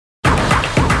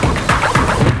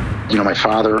My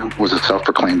father was a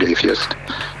self-proclaimed atheist,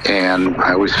 and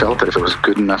I always felt that if it was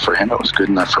good enough for him, it was good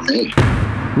enough for me.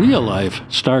 Real Life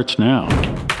starts now.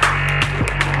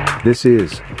 This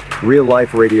is Real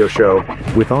Life Radio Show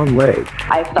with Anh.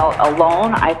 I felt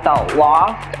alone. I felt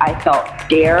lost. I felt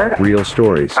scared. Real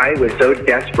stories. I was so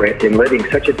desperate in living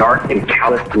such a dark and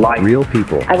calloused life. Real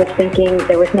people. I was thinking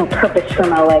there was no purpose for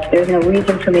my life. There's no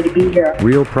reason for me to be here.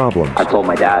 Real problems. I told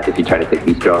my dad, if you try to take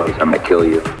these drugs, I'm going to kill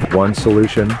you. One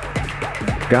solution.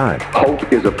 God.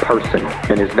 Hope is a person,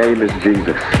 and his name is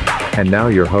Jesus. And now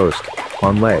your host,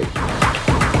 Anh.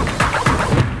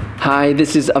 Hi,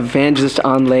 this is Evangelist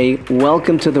Anh.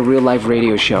 Welcome to the Real Life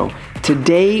Radio Show.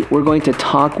 Today, we're going to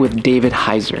talk with David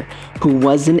Heizer, who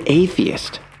was an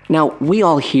atheist. Now, we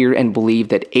all hear and believe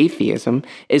that atheism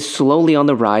is slowly on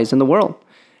the rise in the world,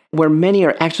 where many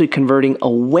are actually converting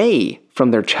away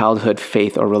from their childhood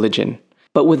faith or religion.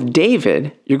 But with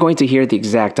David, you're going to hear the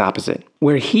exact opposite,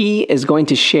 where he is going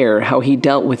to share how he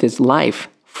dealt with his life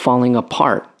falling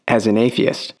apart as an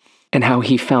atheist, and how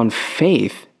he found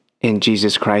faith in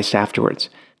Jesus Christ afterwards.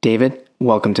 David,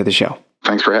 welcome to the show.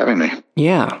 Thanks for having me.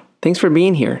 Yeah, thanks for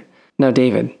being here. Now,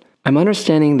 David, I'm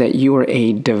understanding that you were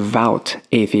a devout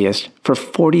atheist for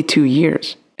 42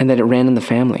 years and that it ran in the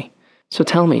family. So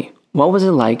tell me, what was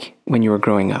it like when you were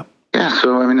growing up? Yeah,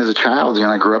 so as a child,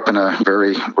 I grew up in a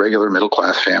very regular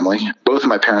middle-class family. Both of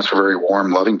my parents were very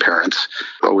warm, loving parents,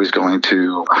 always going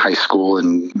to high school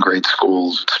and grade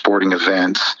school sporting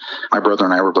events. My brother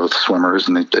and I were both swimmers,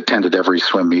 and they attended every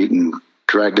swim meet and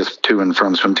dragged us to and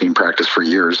from swim team practice for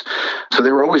years. So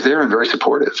they were always there and very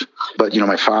supportive. But,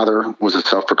 my father was a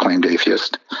self-proclaimed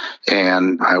atheist,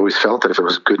 and I always felt that if it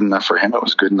was good enough for him, it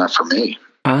was good enough for me.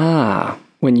 Ah,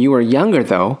 when you were younger,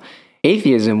 though,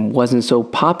 atheism wasn't so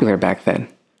popular back then,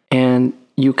 and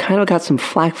you kind of got some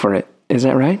flack for it. Is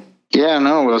that right? Yeah,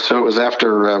 no. So it was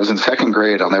after I was in second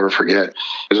grade. I'll never forget.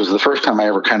 It was the first time I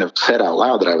ever kind of said out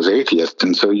loud that I was atheist.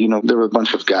 And so, there were a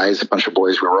bunch of guys, a bunch of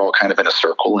boys. We were all kind of in a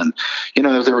circle. And,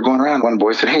 as they were going around, one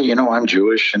boy said, hey, I'm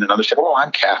Jewish. And another said, oh,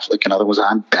 I'm Catholic. Another was,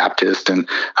 I'm Baptist. And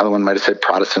another one might have said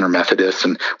Protestant or Methodist.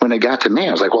 And when it got to me,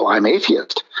 I was like, well, I'm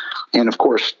atheist. And of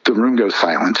course, the room goes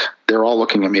silent. They're all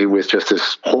looking at me with just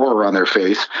this horror on their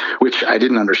face, which I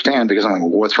didn't understand because I'm like, well,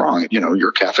 what's wrong?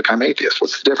 You're Catholic, I'm atheist.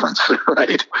 What's the difference,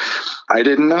 right? I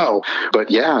didn't know. But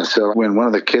yeah, so when one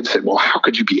of the kids said, well, how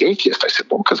could you be atheist? I said,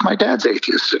 well, because my dad's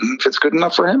atheist. And if it's good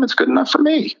enough for him, it's good enough for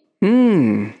me.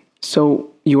 So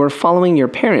you were following your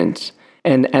parents.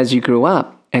 And as you grew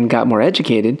up and got more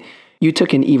educated, you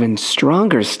took an even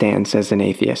stronger stance as an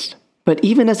atheist. But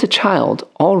even as a child,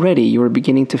 already you were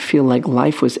beginning to feel like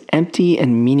life was empty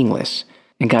and meaningless,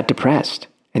 and got depressed,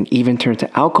 and even turned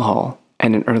to alcohol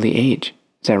at an early age.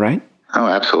 Is that right? Oh,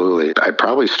 absolutely. I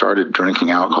probably started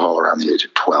drinking alcohol around the age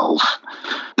of 12.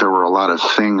 There were a lot of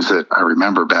things that I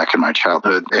remember back in my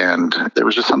childhood, and there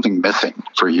was just something missing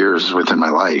for years within my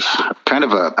life. I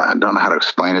don't know how to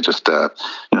explain it, just kind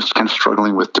of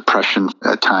struggling with depression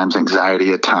at times,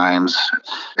 anxiety at times,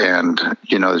 and,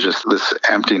 just this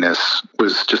emptiness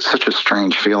was just such a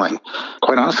strange feeling.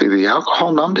 Quite honestly, the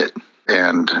alcohol numbed it.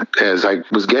 And as I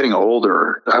was getting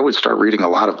older, I would start reading a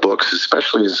lot of books,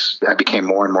 especially as I became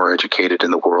more and more educated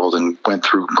in the world and went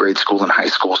through grade school and high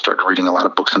school, started reading a lot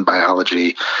of books in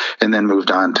biology, and then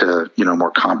moved on to,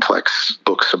 more complex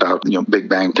books about, Big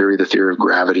Bang Theory, the theory of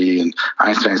gravity, and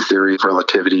Einstein's theory of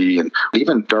relativity, and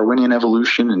even Darwinian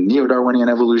evolution and neo-Darwinian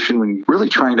evolution, when really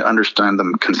trying to understand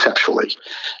them conceptually.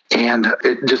 And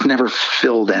it just never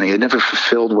it never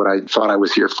fulfilled what I thought I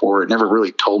was here for. It never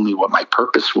really told me what my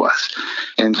purpose was.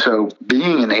 And so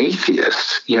being an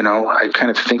atheist, I'm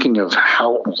kind of thinking of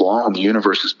how long the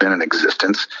universe has been in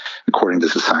existence, according to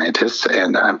the scientists.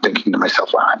 And I'm thinking to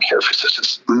myself, wow, I'm here for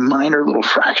such a minor little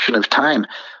fraction of time.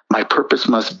 My purpose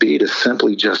must be to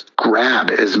simply just grab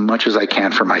as much as I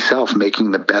can for myself,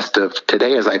 making the best of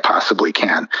today as I possibly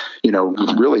can.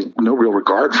 Really no real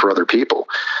regard for other people.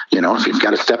 If you've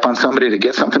got to step on somebody to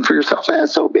get something for yourself,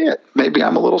 so be it. Maybe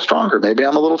I'm a little stronger. Maybe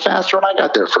I'm a little faster and I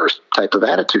got there first type of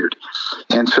attitude.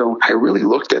 And so I really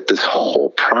looked at this whole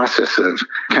process of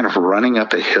kind of running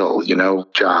up a hill,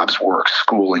 jobs, work,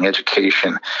 schooling,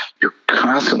 education. You're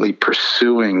constantly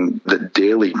pursuing the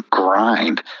daily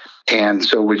grind. And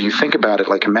so when you think about it,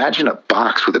 like imagine a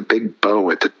box with a big bow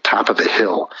at the top of a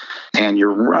hill, and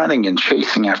you're running and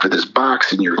chasing after this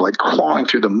box, and you're like clawing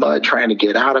through the mud, trying to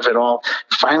get out of it all.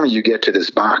 Finally, you get to this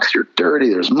box. You're dirty.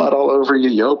 There's mud all over you.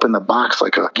 You open the box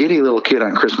like a giddy little kid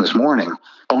on Christmas morning,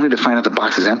 only to find out the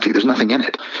box is empty. There's nothing in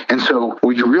it. And so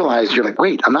when you realize, you're like,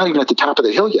 wait, I'm not even at the top of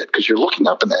the hill yet, because you're looking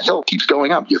up and that hill keeps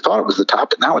going up. You thought it was the top,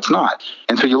 but now it's not.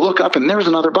 And so you look up and there's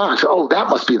another box. Oh, that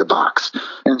must be the box.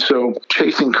 And so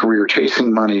chasing career,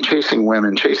 chasing money, chasing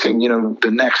women, chasing,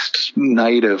 the next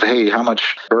night of, hey, how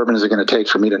much bourbon is it going to take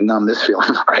for me to numb this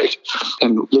feeling, right?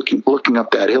 And looking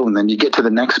up that hill, and then you get to the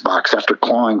next box after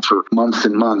clawing for months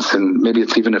and months, and maybe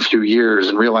it's even a few years,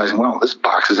 and realizing, well, this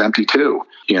box is empty too.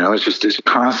 It's just this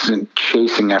constant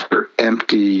chasing after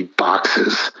empty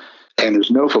boxes, and there's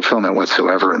no fulfillment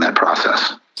whatsoever in that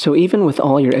process. So even with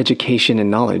all your education and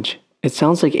knowledge, it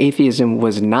sounds like atheism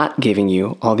was not giving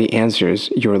you all the answers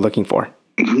you were looking for.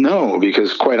 No,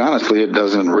 because quite honestly, it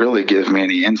doesn't really give me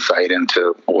any insight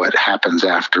into what happens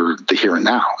after the here and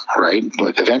now, right?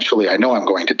 Like eventually I know I'm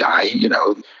going to die,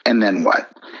 and then what?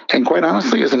 And quite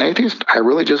honestly, as an atheist, I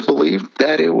really just believed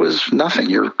that it was nothing.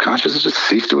 Your consciousness just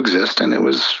ceased to exist, and it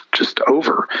was just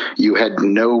over. You had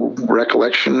no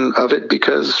recollection of it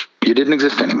because you didn't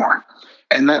exist anymore.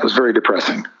 And that was very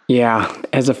depressing. Yeah,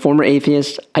 as a former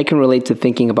atheist, I can relate to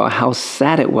thinking about how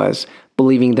sad it was,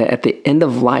 believing that at the end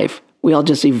of life, we all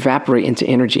just evaporate into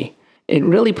energy. It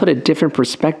really put a different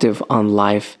perspective on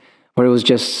life, where it was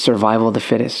just survival of the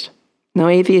fittest. Now,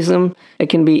 atheism, it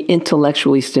can be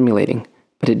intellectually stimulating,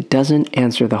 but it doesn't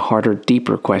answer the harder,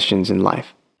 deeper questions in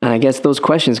life. And I guess those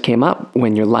questions came up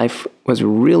when your life was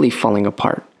really falling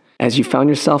apart, as you found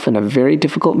yourself in a very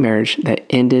difficult marriage that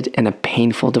ended in a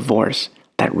painful divorce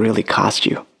that really cost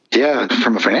you. Yeah,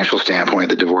 from a financial standpoint,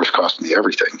 the divorce cost me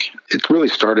everything. It really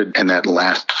started in that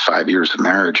last 5 years of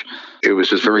marriage. It was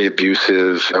just very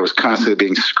abusive. I was constantly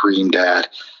being screamed at.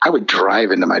 I would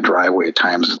drive into my driveway at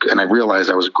times, and I realized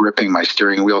I was gripping my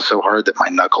steering wheel so hard that my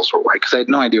knuckles were white because I had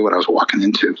no idea what I was walking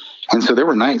into. And so there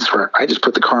were nights where I just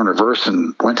put the car in reverse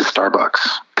and went to Starbucks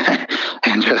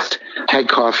and just had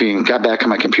coffee and got back on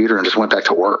my computer and just went back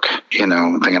to work,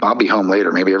 thinking I'll be home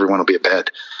later. Maybe everyone will be at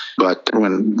bed. But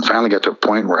when I finally got to a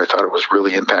point where I thought it was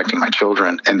really impacting my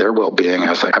children and their well-being, I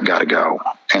was like, I've got to go.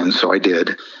 And so I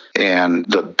did. And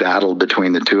the battle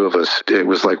between the two of us, it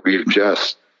was like we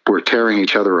just were tearing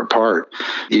each other apart,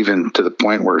 even to the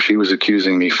point where she was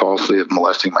accusing me falsely of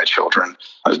molesting my children.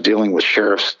 I was dealing with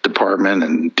sheriff's department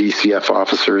and DCF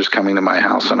officers coming to my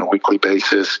house on a weekly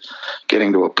basis,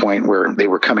 getting to a point where they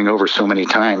were coming over so many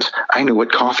times, I knew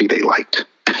what coffee they liked,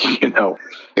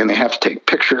 and they have to take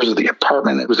pictures of the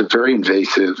apartment. It was a very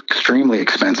invasive, extremely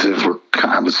expensive.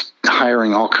 I was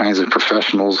hiring all kinds of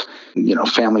professionals,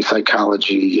 family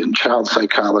psychology and child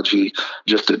psychology,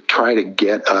 just to try to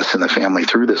get us and the family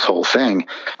through this whole thing.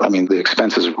 I mean, the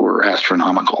expenses were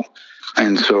astronomical.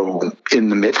 And so in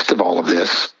the midst of all of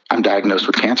this, I'm diagnosed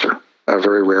with cancer, a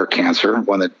very rare cancer,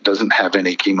 one that doesn't have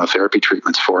any chemotherapy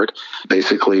treatments for it.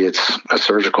 Basically, it's a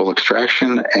surgical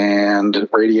extraction and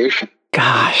radiation.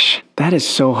 Gosh, that is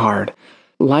so hard.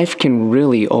 Life can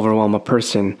really overwhelm a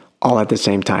person all at the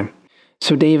same time.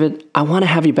 So David, I want to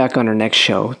have you back on our next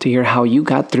show to hear how you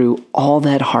got through all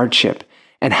that hardship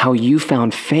and how you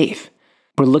found faith.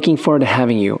 We're looking forward to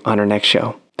having you on our next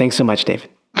show. Thanks so much, David.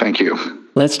 Thank you.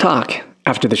 Let's talk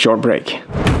after the short break.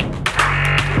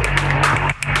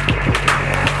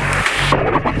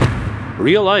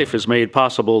 Real Life is made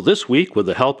possible this week with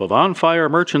the help of On Fire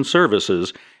Merchant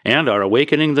Services and our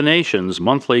Awakening the Nation's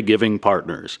monthly giving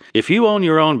partners. If you own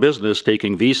your own business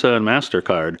taking Visa and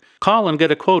MasterCard, call and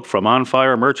get a quote from On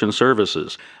Fire Merchant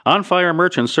Services. On Fire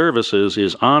Merchant Services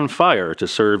is on fire to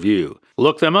serve you.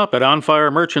 Look them up at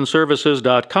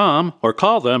onfiremerchantservices.com or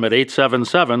call them at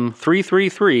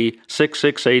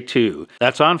 877-333-6682.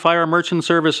 That's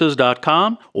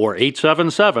onfiremerchantservices.com or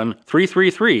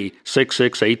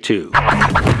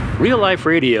 877-333-6682. Real Life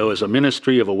Radio is a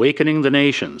ministry of Awakening the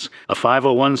Nations, a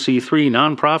 501c3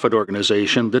 nonprofit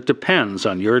organization that depends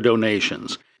on your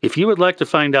donations. If you would like to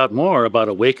find out more about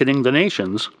Awakening the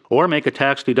Nations or make a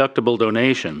tax-deductible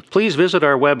donation, please visit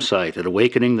our website at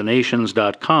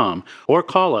awakeningthenations.com or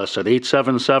call us at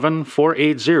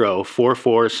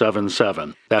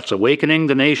 877-480-4477. That's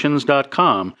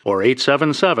awakeningthenations.com or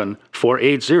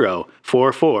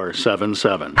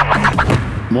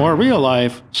 877-480-4477. More Real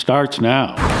Life starts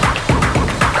now.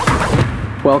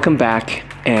 Welcome back,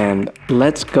 and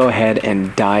let's go ahead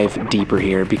and dive deeper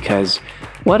here because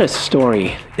what a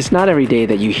story. It's not every day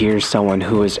that you hear someone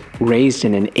who was raised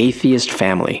in an atheist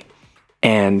family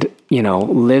and,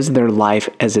 lives their life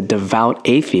as a devout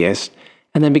atheist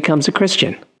and then becomes a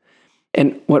Christian.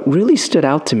 And what really stood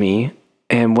out to me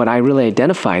and what I really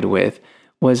identified with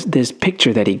was this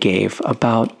picture that he gave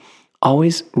about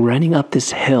always running up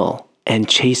this hill and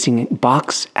chasing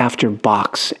box after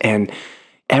box, and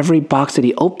every box that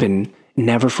he opened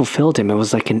never fulfilled him. It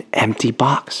was like an empty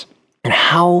box. And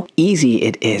how easy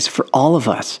it is for all of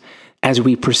us as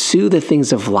we pursue the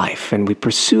things of life and we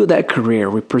pursue that career,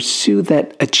 we pursue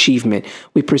that achievement,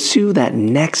 we pursue that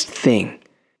next thing,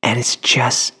 and it's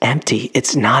just empty.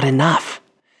 It's not enough.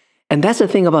 And that's the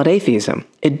thing about atheism.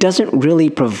 It doesn't really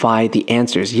provide the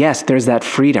answers. Yes, there's that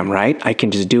freedom, right? I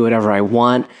can just do whatever I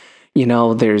want.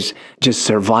 There's just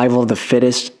survival of the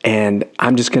fittest, and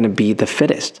I'm just going to be the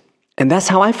fittest. And that's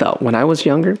how I felt when I was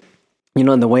younger.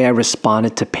 And the way I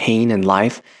responded to pain in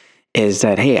life is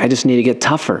that, hey, I just need to get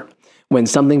tougher. When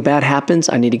something bad happens,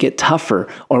 I need to get tougher.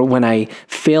 Or when I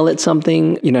fail at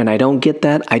something, and I don't get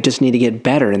that, I just need to get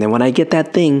better. And then when I get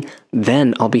that thing,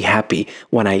 then I'll be happy.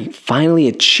 When I finally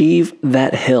achieve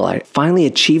that hill, I finally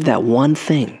achieve that one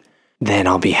thing, then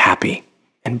I'll be happy.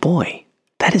 And boy,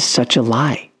 that is such a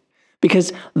lie.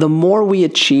 Because the more we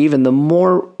achieve and the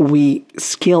more we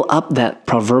scale up that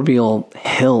proverbial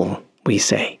hill, we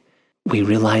say, we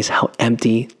realize how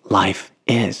empty life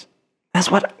is. That's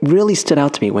what really stood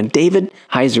out to me when David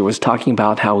Heizer was talking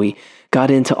about how he got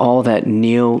into all that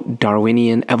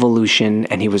neo-Darwinian evolution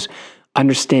and he was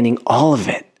understanding all of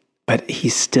it, but he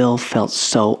still felt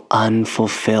so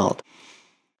unfulfilled.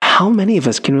 How many of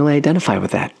us can really identify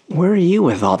with that? Where are you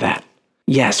with all that?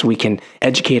 Yes, we can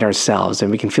educate ourselves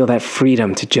and we can feel that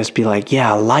freedom to just be like,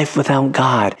 yeah, life without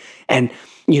God. And,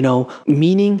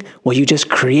 meaning, well, you just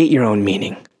create your own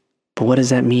meaning. But what does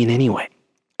that mean anyway?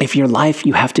 If your life,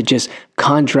 you have to just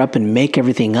conjure up and make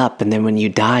everything up, and then when you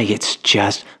die, it's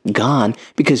just gone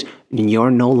because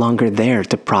you're no longer there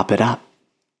to prop it up.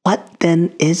 What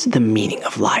then is the meaning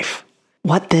of life?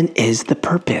 What then is the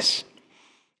purpose?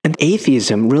 And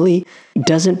atheism really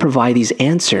doesn't provide these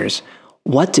answers.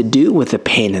 What to do with the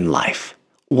pain in life?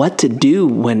 What to do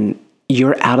when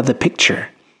you're out of the picture?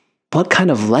 What kind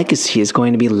of legacy is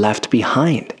going to be left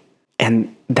behind?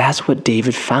 And that's what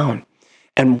David found.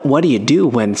 And what do you do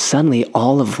when suddenly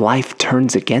all of life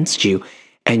turns against you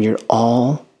and you're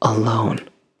all alone?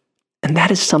 And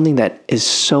that is something that is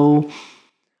so,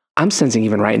 I'm sensing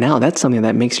even right now, that's something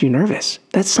that makes you nervous.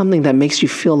 That's something that makes you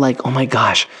feel like, oh my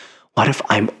gosh, what if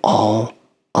I'm all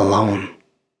alone,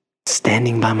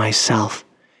 standing by myself?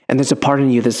 And there's a part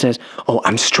in you that says, oh,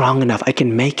 I'm strong enough, I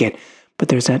can make it. But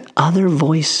there's that other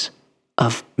voice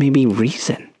of maybe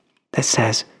reason that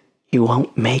says, you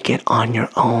won't make it on your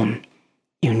own.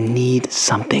 You need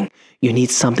something. You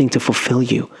need something to fulfill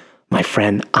you. My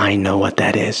friend, I know what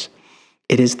that is.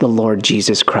 It is the Lord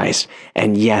Jesus Christ.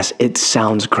 And yes, it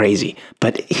sounds crazy,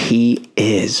 but He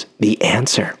is the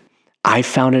answer. I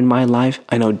found in my life,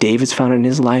 I know David's found in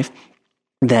his life,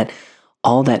 that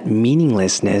all that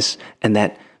meaninglessness and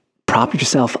that prop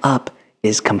yourself up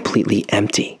is completely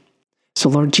empty. So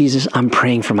Lord Jesus, I'm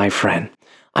praying for my friend.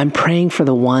 I'm praying for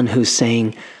the one who's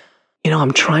saying,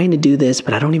 I'm trying to do this,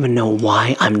 but I don't even know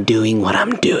why I'm doing what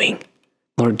I'm doing.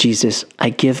 Lord Jesus, I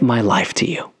give my life to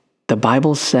you. The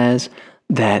Bible says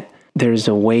that there's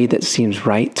a way that seems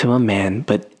right to a man,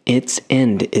 but its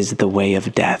end is the way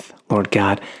of death. Lord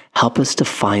God, help us to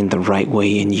find the right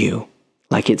way in you.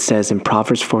 Like it says in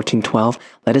Proverbs 14:12,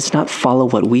 let us not follow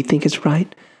what we think is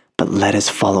right, but let us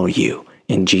follow you.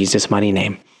 In Jesus' mighty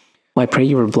name. Well, I pray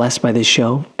you were blessed by this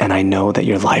show, and I know that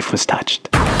your life was touched.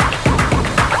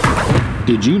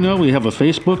 Did you know we have a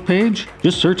Facebook page?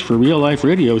 Just search for Real Life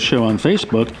Radio Show on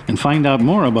Facebook and find out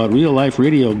more about Real Life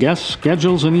Radio guests,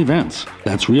 schedules, and events.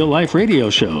 That's Real Life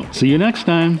Radio Show. See you next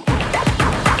time.